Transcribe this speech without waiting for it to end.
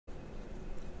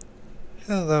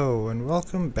Hello and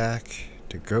welcome back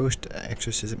to Ghost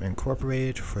Exorcism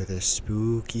Incorporated for this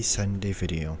spooky Sunday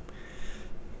video.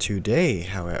 Today,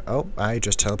 however, I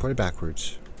just teleported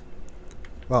backwards.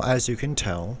 Well, as you can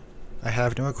tell, I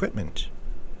have no equipment.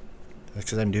 That's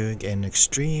because I'm doing an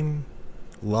extreme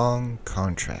long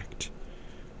contract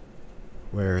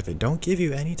where they don't give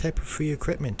you any type of free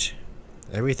equipment.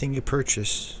 Everything you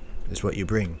purchase is what you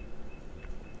bring.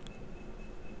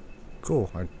 Cool.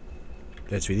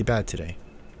 That's really bad today.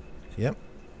 Yep.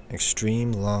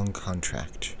 Extreme long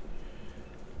contract.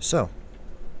 So,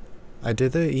 I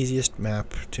did the easiest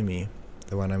map to me,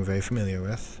 the one I'm very familiar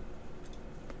with,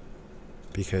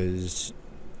 because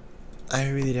I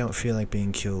really don't feel like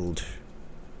being killed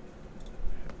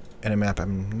in a map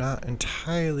I'm not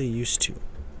entirely used to.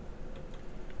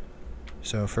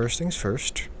 So first things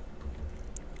first,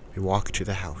 we walk to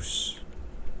the house.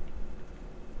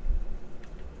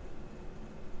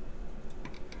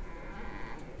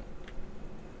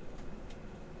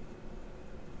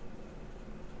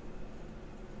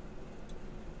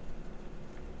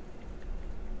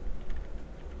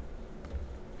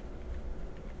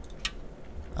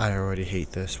 I already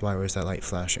hate this. Why was that light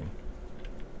flashing?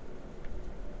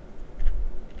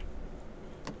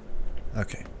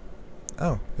 Okay.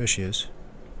 Oh, there she is.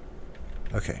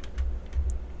 Okay.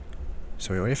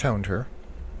 So we already found her.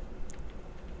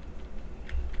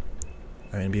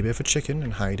 I'm gonna be a bit of a chicken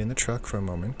and hide in the truck for a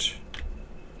moment.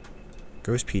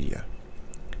 Ghostpedia.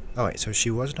 Alright, so she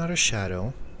was not a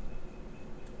shadow.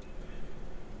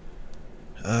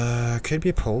 Could be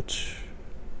a Pult.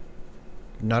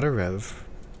 Not a Rev.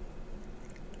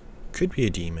 Could be a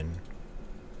demon.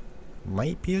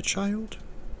 Might be a child.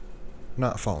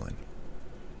 Not fallen.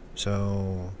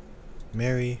 So,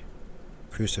 Mary,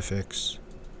 crucifix,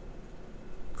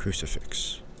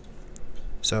 crucifix.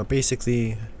 So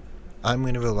basically, I'm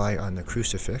going to rely on the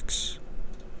crucifix,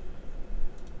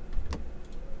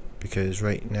 because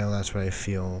right now that's what I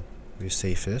feel is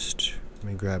safest. Let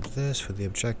me grab this for the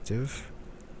objective.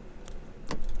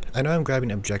 I know I'm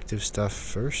grabbing objective stuff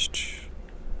first,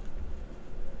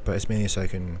 but it's mainly so I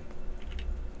can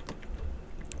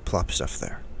plop stuff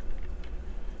there.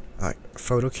 Alright,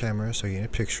 photo camera so I get a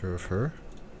picture of her.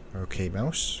 Okay,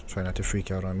 mouse, try not to freak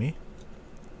out on me.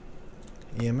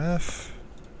 EMF,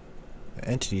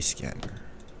 entity scanner,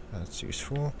 that's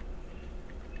useful.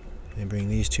 And bring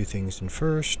these two things in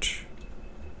first.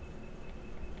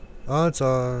 Odds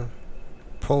are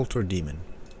Pult or demon.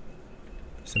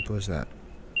 Simple as that.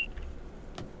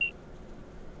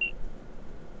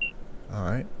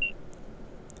 Alright.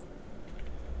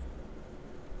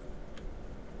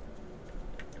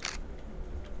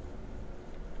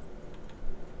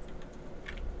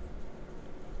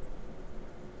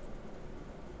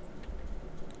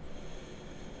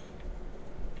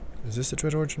 Is this the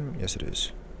Dread Origin room? Yes, it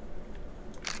is.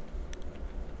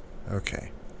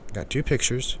 Okay. Got two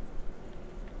pictures.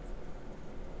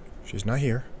 She's not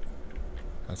here.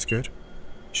 That's good.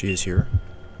 She is here.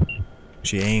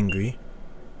 She angry.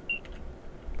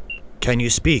 Can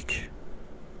you speak?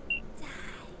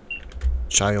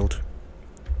 Child.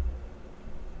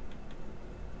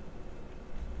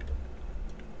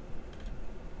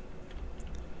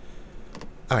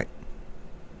 Alright.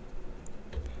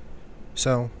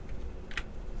 So,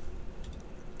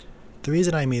 the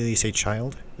reason I immediately say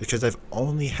child is because I've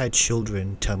only had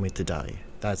children tell me to die.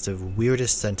 That's the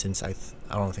weirdest sentence I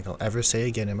don't think I'll ever say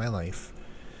again in my life.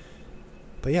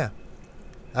 But yeah.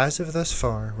 As of thus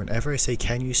far, whenever I say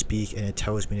can you speak and it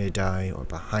tells me to die or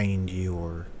behind you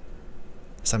or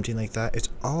something like that, it's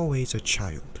always a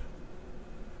child.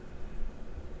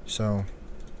 So,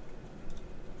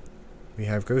 we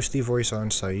have ghostly voice on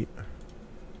site.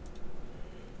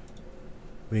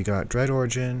 We got Dread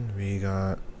Origin, we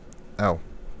got... oh,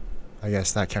 I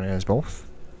guess that counted as both.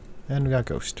 And we got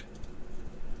Ghost.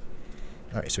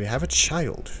 Alright, so we have a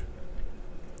child.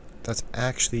 That's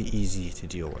actually easy to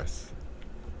deal with.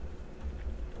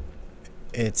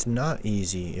 It's not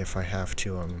easy if I have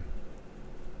to,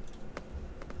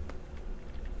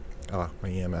 oh, my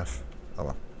EMF. Oh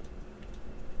well.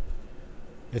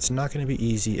 It's not going to be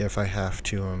easy if I have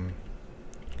to,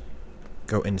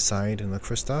 go inside and look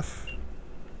for stuff.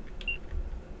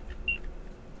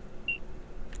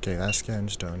 Okay, that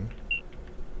scan's done.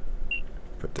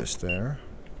 Put this there.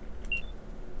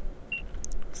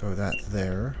 Throw that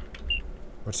there.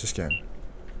 What's the scan?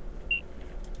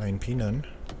 9p none.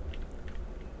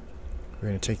 We're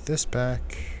going to take this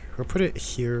back. We'll put it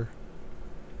here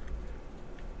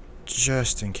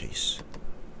just in case.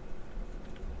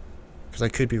 Because I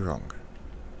could be wrong.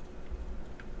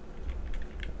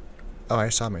 Oh, I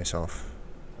saw myself.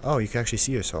 Oh, you can actually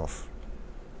see yourself.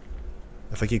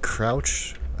 if like you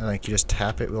crouch and like you just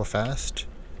tap it real fast,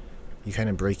 you kind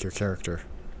of break your character.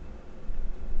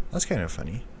 That's kind of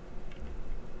funny.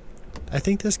 I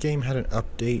think this game had an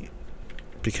update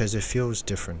because it feels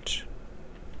different.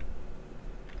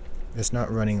 It's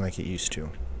not running like it used to.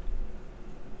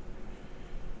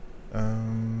 What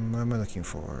am I looking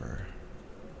for?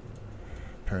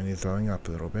 Apparently throwing up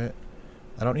a little bit.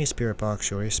 I don't need spirit box,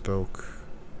 she already spoke.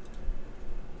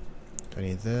 I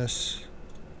need this.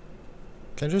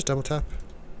 Can I just double tap?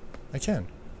 I can.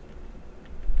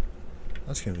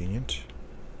 That's convenient.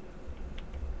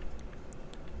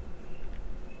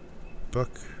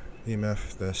 Book,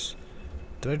 EMF, this.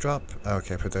 Did I drop? Oh,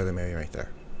 okay, I put the other Mary right there.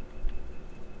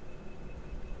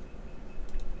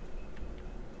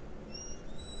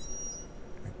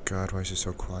 My God, why is it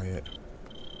so quiet?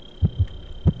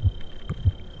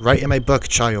 Write in my book,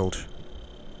 child.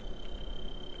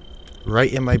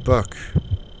 Write in my book.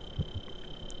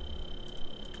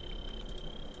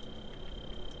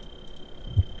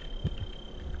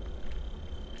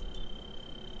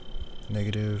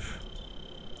 Negative.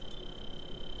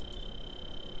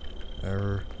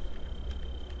 Error.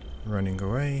 Running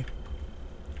away.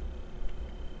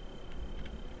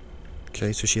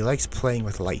 Okay, so she likes playing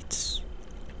with lights.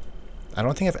 I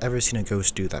don't think I've ever seen a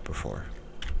ghost do that before.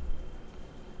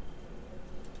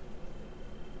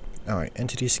 Alright,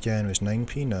 entity scan was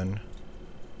 9p none.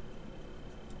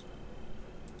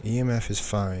 EMF is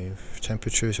 5.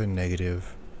 Temperatures are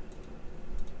negative.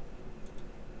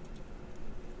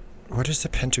 What does the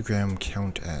pentagram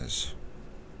count as?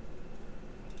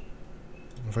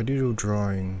 If I do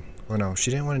drawing... Oh no,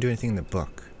 she didn't want to do anything in the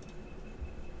book.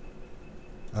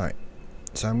 Alright,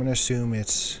 so I'm going to assume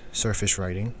it's surface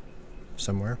writing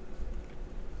somewhere.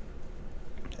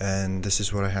 And this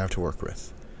is what I have to work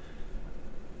with.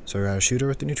 So I gotta shoot her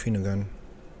with the neutrino gun.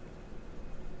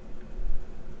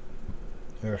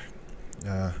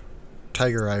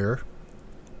 Tiger eye her.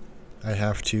 I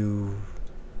have to...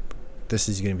 This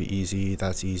is gonna be easy,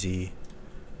 that's easy.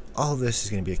 All of this is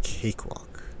gonna be a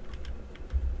cakewalk.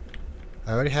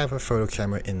 I already have a photo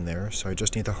camera in there, so I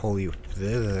just need the holy...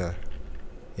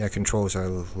 Yeah, controls are a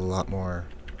lot more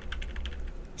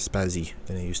spazzy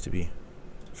than they used to be.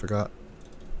 Forgot.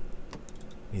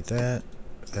 Need that,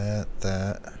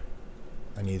 that.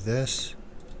 I need this,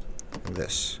 and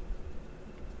this.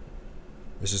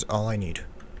 This is all I need.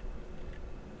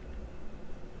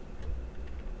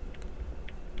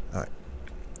 Alright.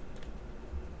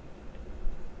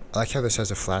 I like how this has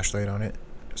a flashlight on it,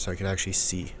 so I can actually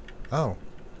see. Oh.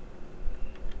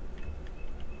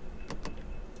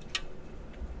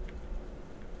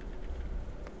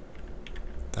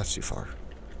 That's too far.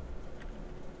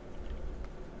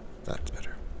 That's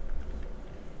better.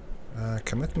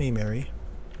 Come with me, Mary.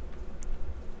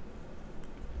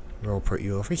 We'll put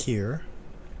you over here.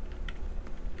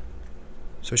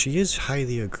 So she is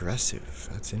highly aggressive.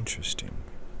 That's interesting.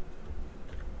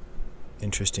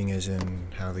 Interesting as in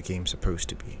how the game's supposed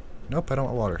to be. Nope, I don't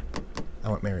want water. I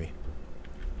want Mary.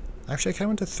 Actually, I kind of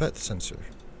want the threat sensor.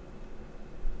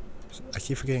 I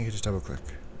keep forgetting to just double click.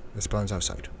 It spawns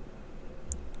outside.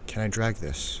 Can I drag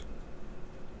this?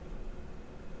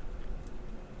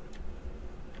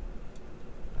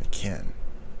 I can.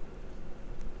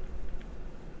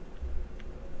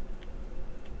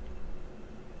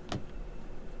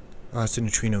 Oh, it's a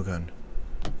neutrino gun.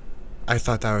 I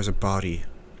thought that was a body.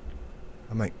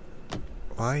 I'm like,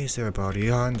 why is there a body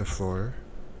on the floor?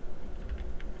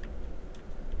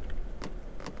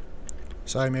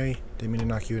 Sorry, Mary. Didn't mean to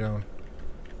knock you down.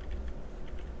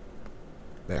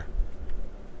 There.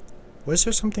 Was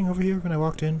there something over here when I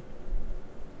walked in?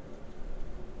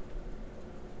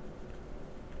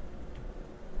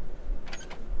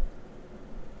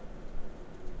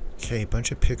 Okay,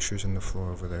 bunch of pictures on the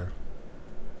floor over there.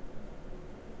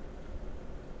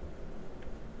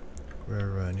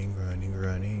 We're running, running,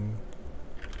 running.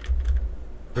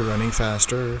 We're running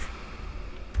faster.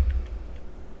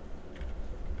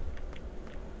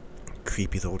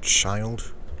 Creepy little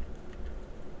child.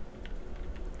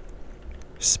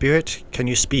 Spirit, can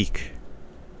you speak?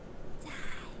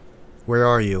 Where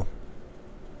are you?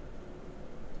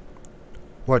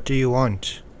 What do you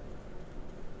want?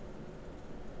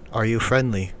 Are you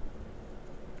friendly?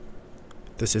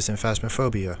 This isn't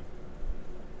phasmophobia.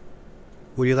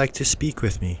 Would you like to speak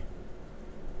with me?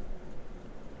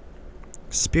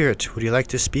 Spirit, would you like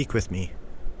to speak with me?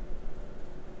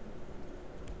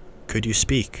 Could you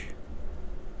speak?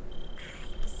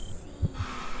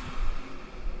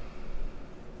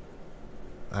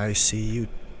 I see you.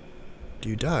 Do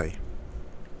you die?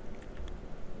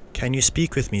 Can you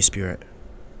speak with me, Spirit?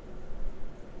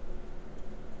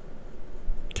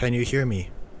 Can you hear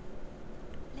me?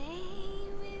 Play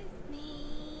with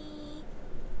me.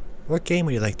 What game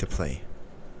would you like to play?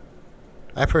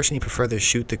 I personally prefer to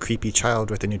shoot the creepy child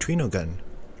with a neutrino gun.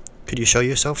 Could you show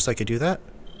yourself so I could do that?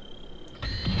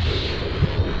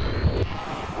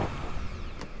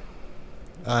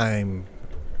 I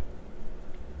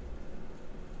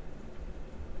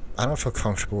don't feel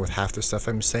comfortable with half the stuff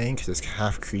I'm saying because it's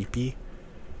half creepy.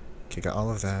 Okay, got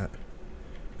all of that.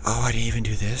 Oh, I didn't even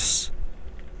do this.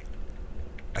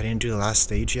 I didn't do the last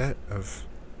stage yet of...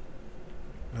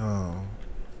 Oh.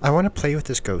 I want to play with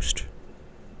this ghost.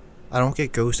 I don't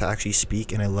get ghosts to actually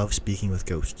speak, and I love speaking with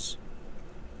ghosts.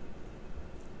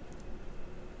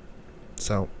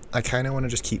 So, I kind of want to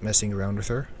just keep messing around with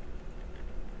her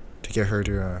to get her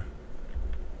to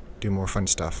do more fun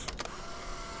stuff.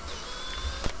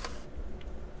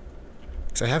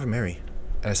 Because I have a Mary,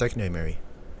 and a secondary Mary.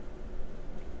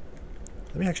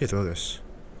 Let me actually throw this.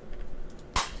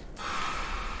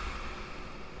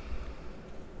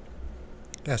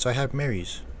 Yeah, so I have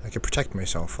Marys. I can protect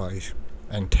myself while I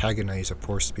antagonize a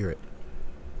poor spirit.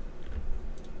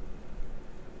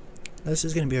 This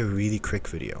is going to be a really quick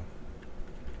video.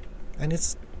 And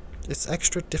it's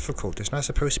extra difficult. It's not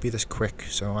supposed to be this quick,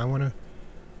 so I want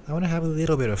to have a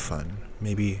little bit of fun.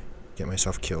 Maybe get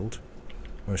myself killed,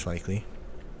 most likely.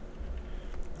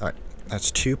 Alright,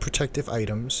 that's 2 protective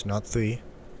items, not 3.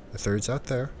 The third's out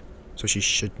there, so she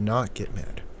should not get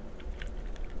mad.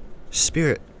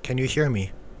 Spirit, can you hear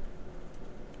me?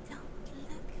 Don't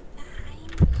look behind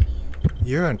you.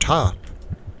 You're on top.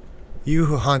 You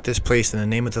who haunt this place in the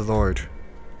name of the Lord.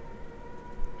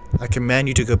 I command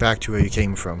you to go back to where you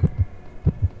came from.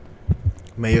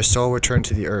 May your soul return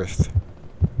to the earth.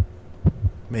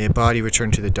 May your body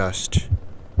return to the dust.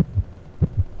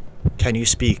 Can you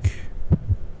speak?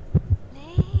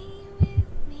 Play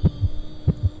with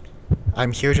me.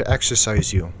 I'm here to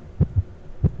exorcise you.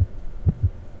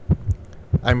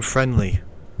 I'm friendly.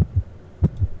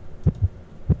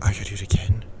 I could do it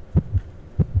again.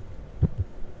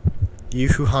 You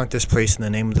who haunt this place in the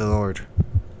name of the Lord.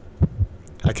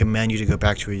 I command you to go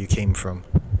back to where you came from.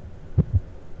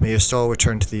 May your soul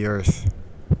return to the earth.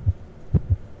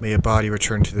 May your body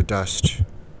return to the dust.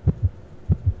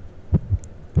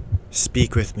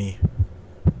 Speak with me.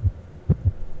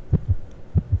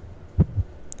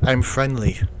 I'm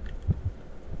friendly.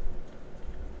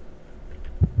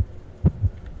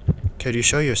 Could you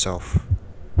show yourself?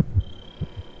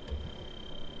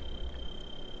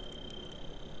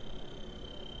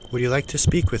 Would you like to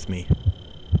speak with me?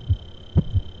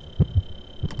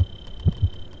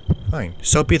 Fine.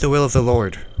 So be the will of the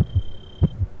Lord.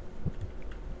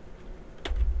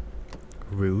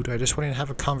 Rude. I just wanted to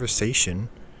have a conversation.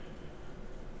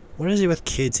 What is it with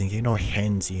kids and getting all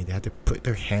handsy? They have to put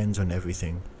their hands on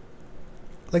everything.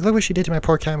 Like, look what she did to my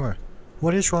poor camera.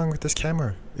 What is wrong with this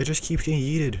camera? It just keeps getting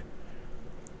yeeted.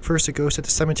 First it goes to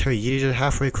the cemetery, yeeted it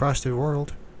halfway across the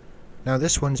world. Now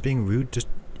this one's being rude, just,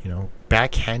 you know,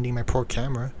 backhanding my poor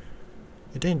camera.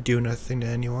 It didn't do nothing to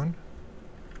anyone.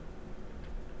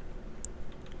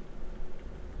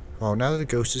 Well, now that the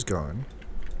ghost is gone,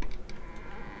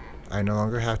 I no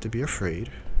longer have to be afraid,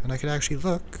 and I can actually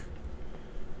look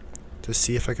to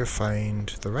see if I can find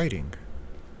the writing.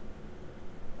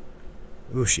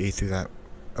 Ooh, she ate through that.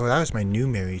 Oh, that was my new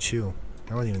Mary, too.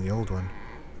 That wasn't even the old one.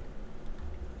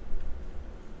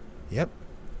 Yep.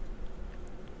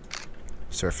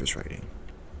 Surface writing.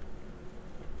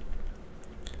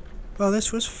 Well,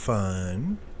 this was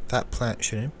fun. That plant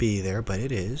shouldn't be there, but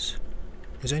it is.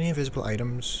 Is there any invisible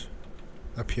items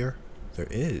up here? There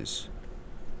is.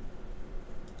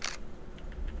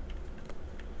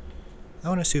 I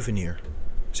want a souvenir.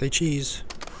 Say cheese.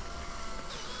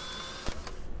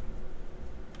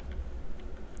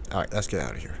 Alright, let's get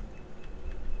out of here.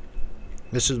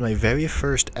 This was my very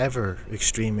first ever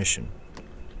extreme mission.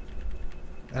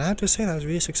 And I have to say that was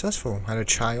really successful. I had a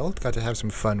child, got to have some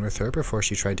fun with her before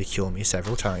she tried to kill me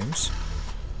several times.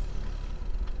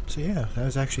 So yeah, that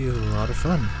was actually a lot of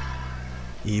fun.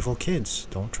 Evil kids,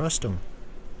 don't trust them.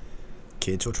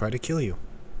 Kids will try to kill you.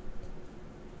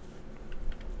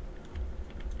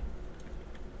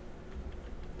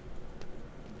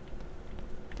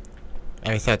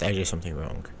 I thought I did something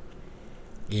wrong.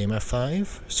 EMF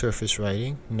 5, surface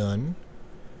writing, none.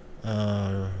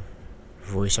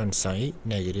 Voice on sight,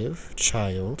 negative.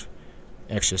 Child,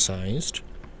 exercised.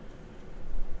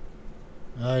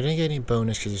 I didn't get any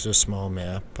bonus because it's a small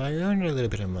map, but I earned a little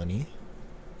bit of money.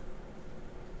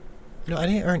 You know, I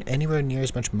didn't earn anywhere near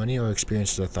as much money or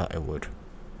experience as I thought I would.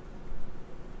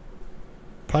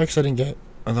 Probably because I didn't get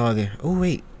a lot of the... Oh,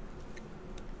 wait.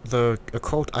 The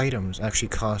occult items actually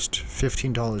cost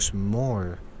 $15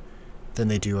 more than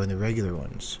they do on the regular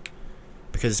ones.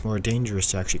 Because it's more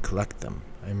dangerous to actually collect them,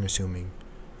 I'm assuming.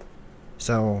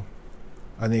 So,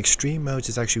 on the extreme modes,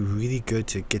 it's actually really good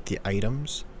to get the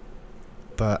items.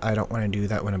 But I don't want to do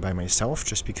that when I'm by myself,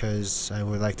 just because I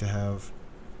would like to have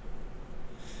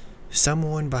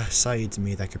someone besides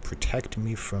me that could protect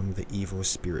me from the evil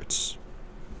spirits.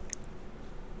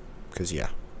 Because, yeah.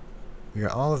 We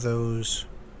got all of those.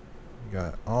 We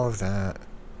got all of that.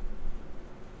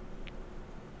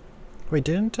 Wait,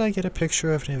 didn't I get a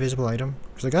picture of an invisible item?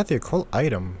 Because I got the occult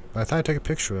item, but I thought I took a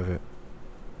picture of it.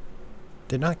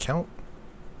 Did not count?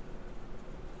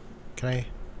 Can I?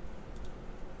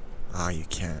 Ah, you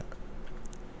can't.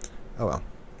 Oh well.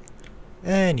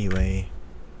 Anyway,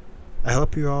 I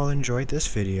hope you all enjoyed this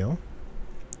video,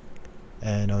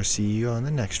 and I'll see you on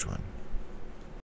the next one.